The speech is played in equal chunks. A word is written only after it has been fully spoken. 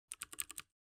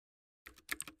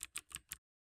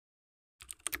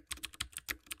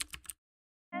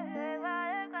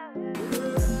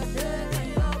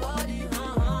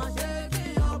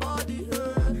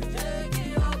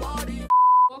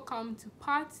to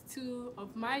part 2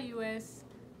 of my US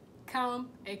camp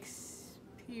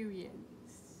experience.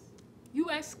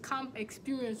 US camp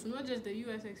experience, not just the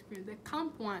US experience, the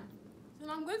camp one. So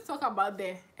now I'm going to talk about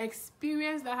the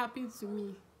experience that happened to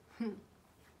me.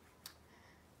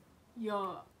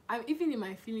 Yo, I'm even in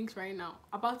my feelings right now,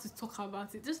 about to talk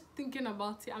about it. Just thinking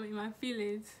about it, I'm in my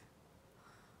feelings.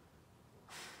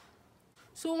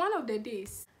 So one of the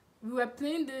days, we were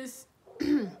playing this.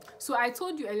 So I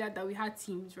told you earlier that we had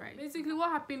teams, right? Basically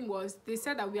what happened was they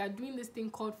said that we are doing this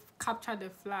thing called capture the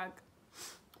flag.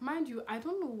 Mind you, I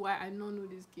don't know why I don't know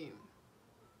this game.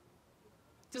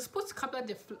 You're supposed to capture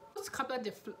the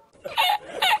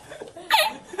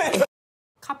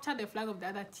capture the flag of the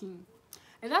other team.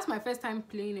 And that's my first time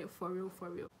playing it for real.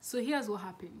 So here's what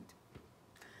happened.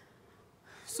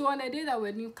 So on the day that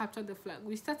we're doing capture the flag,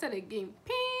 we started a game.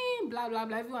 Ping, blah blah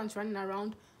blah, everyone's running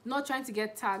around, not trying to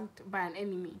get tagged by an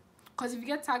enemy. Because if you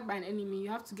get tagged by an enemy, you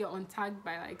have to get untagged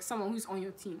by like someone who's on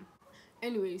your team.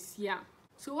 Anyways, yeah.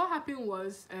 So what happened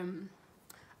was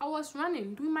I was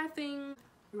running, doing my thing,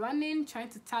 running, trying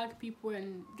to tag people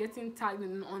and getting tagged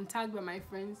and untagged by my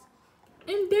friends.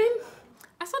 And then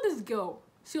I saw this girl.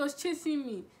 She was chasing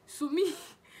me. So me,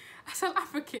 as an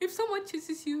African, if someone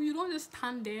chases you, you don't just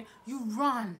stand there, you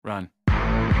run. Run.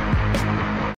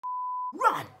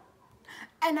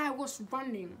 And I was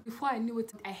running. Before I knew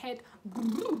it, I heard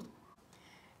grrr.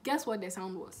 Guess what the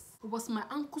sound was? It was my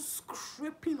ankle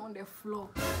scraping on the floor.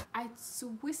 I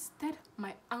twisted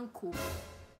my ankle.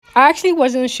 I actually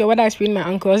wasn't sure whether I sprained my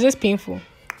ankle. It was just painful.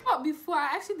 Oh, before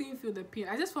I actually didn't feel the pain.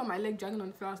 I just felt my leg dragging on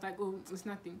the floor. I was like, oh, it's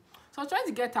nothing. So I was trying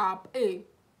to get up. Hey,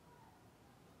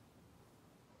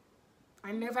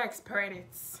 I never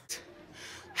experienced it.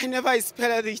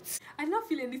 I'm not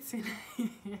feeling anything.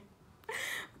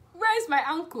 Where is my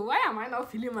ankle? Why am I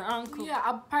not feeling my ankle? Yeah,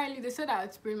 apparently they said I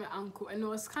had sprained my ankle and it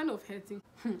was kind of hurting.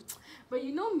 But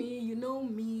you know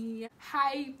me,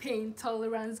 high pain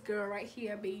tolerance girl right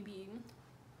here, baby.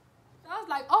 I was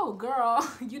like, oh girl,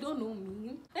 you don't know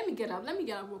me. Let me get up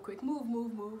real quick.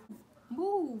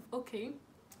 Move. Okay.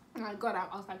 And I got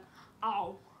up. I was like,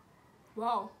 ow,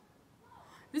 wow,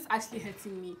 this is actually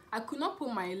hurting me. I could not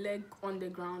put my leg on the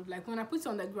ground. Like when I put it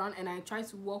on the ground and I tried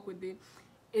to walk with it,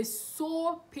 it's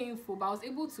so painful, but I was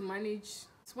able to manage.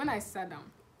 So when I sat down,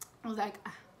 I was like,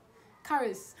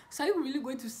 Karis, so are you really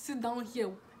going to sit down here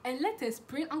and let a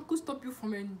sprained ankle stop you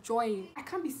from enjoying? I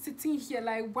can't be sitting here,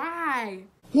 like, why?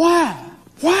 So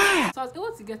I was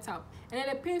able to get up, and then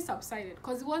the pain subsided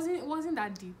because it wasn't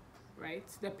that deep, right?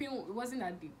 The pain, it wasn't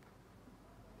that deep.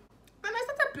 And I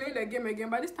started playing the game again,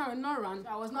 but this time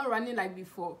I was not running like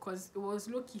before because it was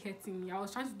low-key hurting me. I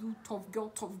was trying to do tough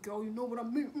girl, you know what I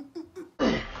mean?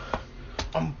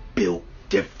 I'm built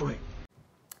different.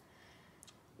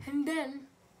 And then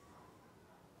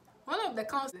one of the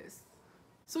counselors,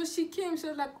 so she came, she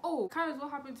was like, oh, Karis,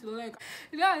 what happened to the leg?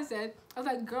 You know what I said? I was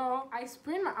like, girl, I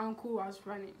sprained my ankle while I was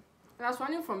running. And I was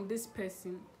running from this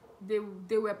person.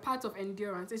 They were part of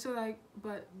endurance. And she was like,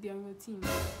 but they're on your team.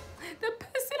 The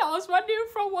person I was running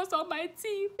from was on my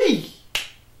team.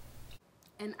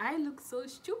 And I looked so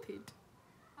stupid.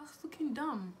 I was looking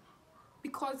dumb.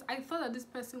 Because I thought that this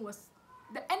person was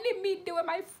the enemy. They were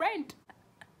my friend.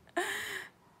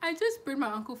 I just sprained my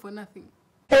ankle for nothing.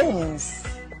 Pains.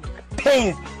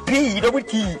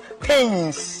 P-double-T.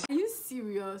 Pains. Are you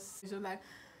serious? She was like,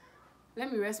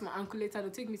 let me rest my ankle later.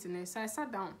 They'll take me to the next. So I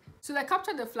sat down. So the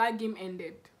capture the flag game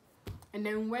ended. And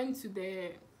then went to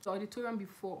the auditorium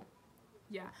before.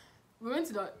 Yeah. We went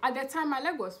to at the time, my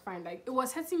leg was fine. Like, it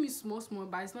was hurting me small,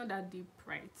 but it's not that deep,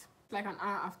 right? Like an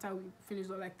hour after we finished,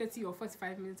 or like 30 or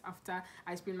 45 minutes after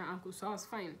I sprained my ankle. So I was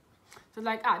fine. So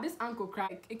like, this ankle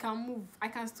crack, it can move. I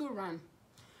can still run.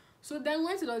 So then we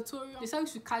went to the auditorium. They said we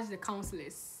should catch the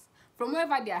counselors. From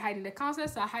wherever they are hiding, the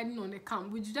counselors are hiding on the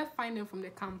camp. We should just find them from the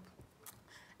camp.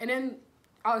 And then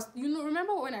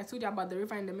remember when I told you about the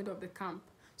river in the middle of the camp?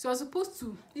 So I was supposed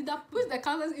to either push the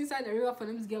counselors inside the river for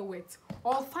them to get wet,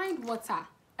 or find water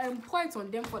and pour it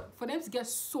on them for them to get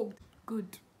soaked.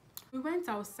 Good. We went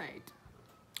outside.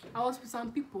 I was with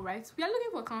some people, right? We are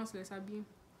looking for counselors, Abi.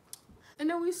 And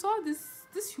then we saw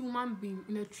this human being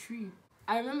in a tree.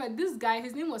 I remember this guy,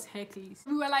 his name was Hercules.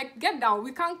 We were like, get down,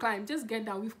 we can't climb, just get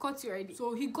down, we've caught you already.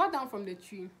 So he got down from the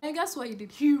tree. And guess what he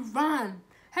did? He ran.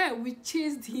 Hey, we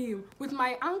chased him. With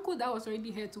my ankle that was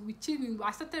already hurt, we chased him.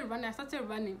 I started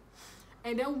running.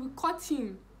 And then we caught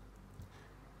him.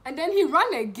 And then he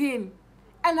ran again.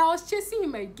 And I was chasing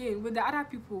him again with the other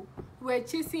people. We were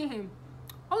chasing him.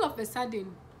 All of a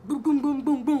sudden, boom, boom, boom,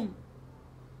 boom, boom.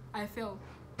 I fell.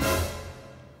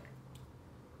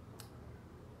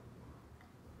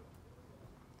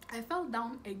 I fell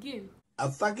down again.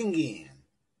 again.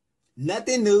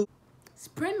 Nothing new.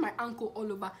 Sprained my ankle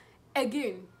all over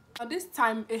again. Now this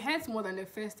time it hurts more than the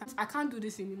first time. I can't do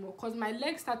this anymore because my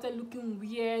legs started looking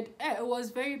weird. It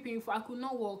was very painful. I could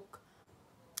not walk.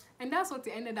 And that's what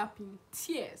it ended up in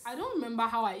tears. I don't remember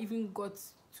how I even got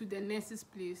to the nurse's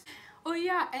place. Oh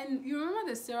yeah, and you remember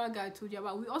the Sarah guy I told you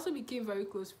about? We also became very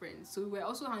close friends. So we were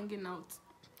also hanging out.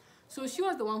 So she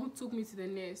was the one who took me to the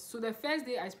nurse. So the first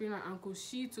day I sprained my ankle,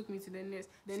 she took me to the nurse.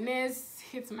 The nurse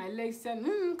hit my leg, said,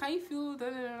 can you feel? Da,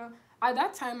 da, da. At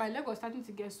that time, my leg was starting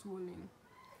to get swollen.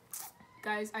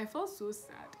 Guys, I felt so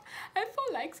sad. I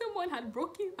felt like someone had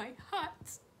broken my heart.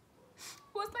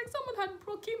 It was like someone had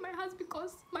broken my heart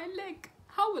because my leg.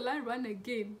 How will I run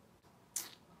again?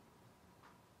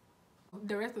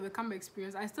 The rest of the camp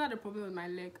experience, I still had a problem with my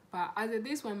leg, but as the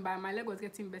days went by, my leg was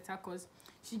getting better because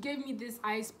she gave me this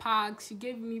ice pack, she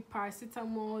gave me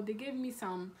paracetamol, they gave me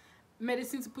some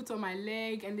medicine to put on my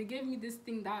leg, and they gave me this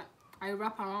thing that I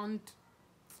wrap around.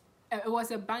 It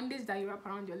was a bandage that you wrap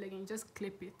around your leg and you just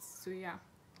clip it. So yeah,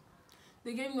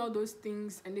 they gave me all those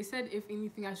things, and they said if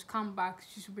anything I should come back,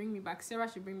 she should bring me back,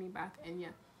 Sarah should bring me back. And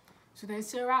yeah, so then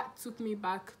Sarah took me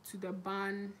back to the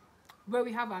barn where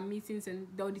we have our meetings and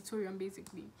the auditorium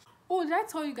basically. Oh, did I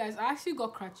tell you guys, I actually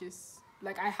got crutches.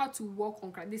 Like I had to walk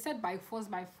on crutches. They said by force.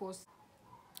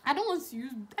 I don't want to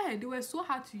use, they were so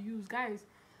hard to use, guys.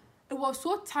 It was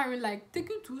so tiring. Like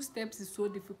taking 2 steps is so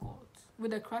difficult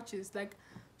with the crutches. Like,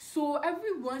 so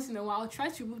every once in a while I'll try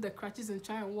to remove the crutches and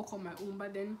try and walk on my own,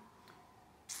 but then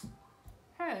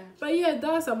but yeah,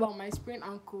 that's about my sprained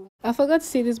ankle. I forgot to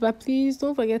say this, but please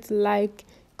don't forget to like,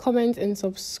 comment, and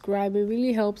subscribe. It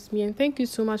really helps me, and thank you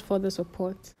so much for the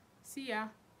support. See ya.